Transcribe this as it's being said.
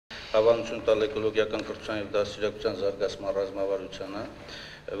հավանություն տալ էկոլոգիական կրթության և դաստիարակության զարգացման ռազմավարությանը,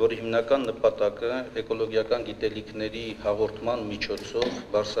 որի հիմնական նպատակը էկոլոգիական գիտելիքների հաղորդման միջոցով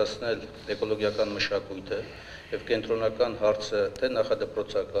բարձրացնել էկոլոգիական մշակույթը և կենտրոնական հարցը թե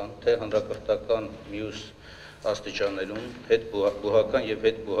նախադպրոցական, թե հանրակրթական մյուս աստիճաններում հետբուհական և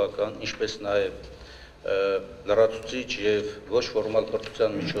հետբուհական, ինչպես նաև լրացուցիչ և ոչ ֆորմալ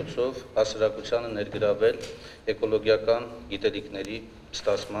կրթության միջոցով հասարակությանը ներգրավել էկոլոգիական գիտելիքների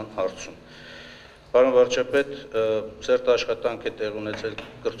ստացման հարցում։ Պարոն վարչապետ, ծերտ աշխատանք է տեղ ունեցել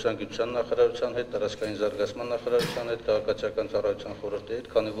կրթության գիտության նախարարության հետ, տարածքային զարգացման նախարարության հետ, քաղաքացիական ծառայության խորհրդի հետ,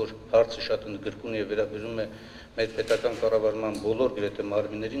 քանի որ հարցը շատ ընդգրկուն և վերաբերում է մեր պետական կառավարման բոլոր գրեթե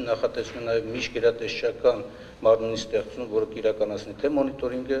մարմիններին, նախատեսվում է նաև միջգերատեսչական մարմնի ստեղծում, որը կիրականացնի թե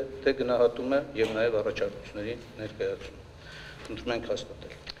մոնիթորինգը, թե գնահատումը և նաև առաջարկությունների ներկայացումը։ Խնդրում ենք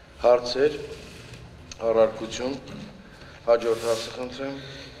հաստատել։ Հարցեր, առարկություն, հաջորդ հարցը խնդրեմ։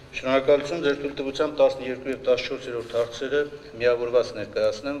 Շնորհակալություն, ձեր թույլտվությամբ 12 և 14-րդ հարցերը միավորված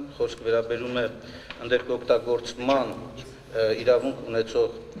ներկայացնեմ, խոսքը վերաբերում է ընդերկօգտագործման իրավունք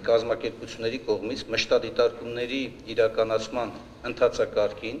ունեցող կազմակերպությունների կողմից մշտադիտարկումների իրականացման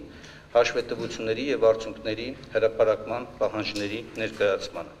ընթացակարգին, հաշվետվությունների և արդյունքների հրապարակման պահանջների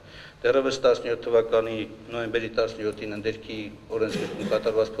ներկայացմանը։ Դեռևս 17 թվականի նոյեմբերի 17-ին ընդերքի օրենսդրություն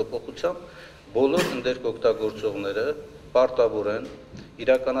կատարված փոփոխությամբ բոլոր ընդերկօգտագործողները պարտավոր են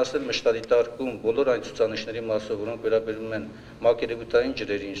իրականացնել մշտադիտարկում բոլոր այն ցուցանիշների մասով, որոնք վերաբերում են մակերևութային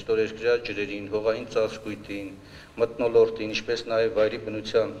ջրերին, ստորերկրյա ջրերին, հողային ծածկույթին, մթնոլորտին, ինչպես նաև վայրի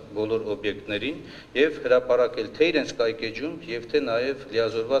բնության բոլոր օբյեկտներին և հրապարակել թե իրենց կայքէջում և թե նաև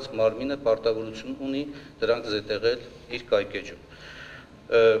լիազորված մարմինը պարտավորություն ունի դրանք զետեղել իր կայքէջում։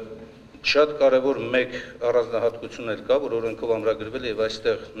 Շատ կարևոր մեկ առանձնահատկություն էլ կա, որ օրենքով ամրագրվել է և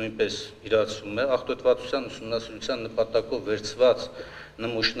այստեղ նույնպես իրացվում է, աղտոտվածության ուսումնասիրության նպատակով վերցված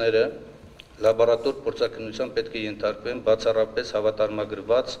նմուշները լաբորատոր փորձաքննության պետք է ենթարկվեն բացառապես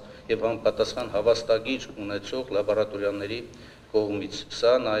հավատարմագրված և համապատասխան հավաստագիր ունեցող լաբորատորիաների կողմից։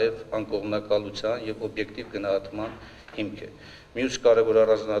 Սա նաև անկողմնակալության և օբյեկտիվ գնահատման հիմք է։ Մյուս կարևոր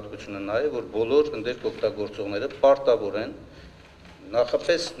առանձնահատկությունը նա է, որ բոլոր ընդերկօգտագործողները պարտավոր են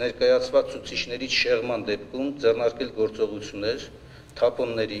նախապես ներկայացված ցուցիչներից շեղման դեպքում ձեռնարկել գործողություններ,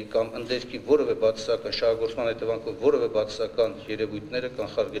 թափոնների կամ ընդերքի որևէ բացասական շահագործման հետևանքով որևէ բացասական երևույթները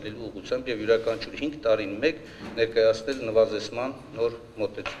կանխարգելելու ուղղությամբ և յուրաքանչյուր 5 տարին մեկ ներկայացնել նվազեցման նոր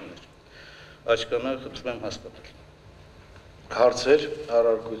մոտեցումներ։ Այսքանը խնդրում եմ հաստատել։ Հարցեր,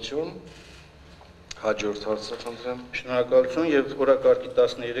 առարկություն, հաջորդ հարցը խնդրեմ։ Շնորհակալություն և օրակարգի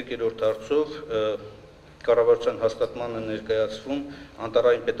 13-րդ հարցով կառավարության հաստատմանը ներկայացվում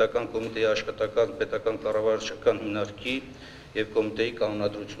անտառային պետական կոմիտեի աշխատական պետական կառավարչական հիմնարկի և կոմիտեի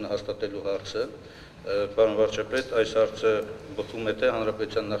կանոնադրությունը հաստատելու հարցը։ Պարոն վարչապետ, այս հարցը բխում է թե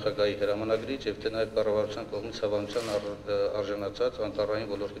հանրապետության նախագահի հրամանագրից և թե նաև կառավարության կողմից հավանության արժանացած անտառային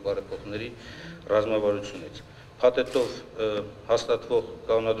ոլորտի բարեփոխումների ռազմավարությունից։ Փաթեթով հաստատվող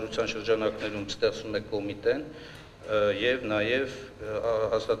կանոնադրության շրջանակներում ստեղծվում է կոմիտեն և նաև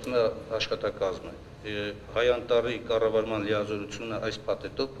հաստատվում է աշխատակազմը։ Հայ անտառի կառավարման լիազորությունը այս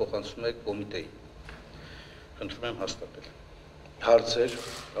փաթեթով փոխանցվում է կոմիտեին։ Խնդրում եմ հաստատել։ Հարցեր,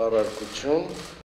 առարկություն,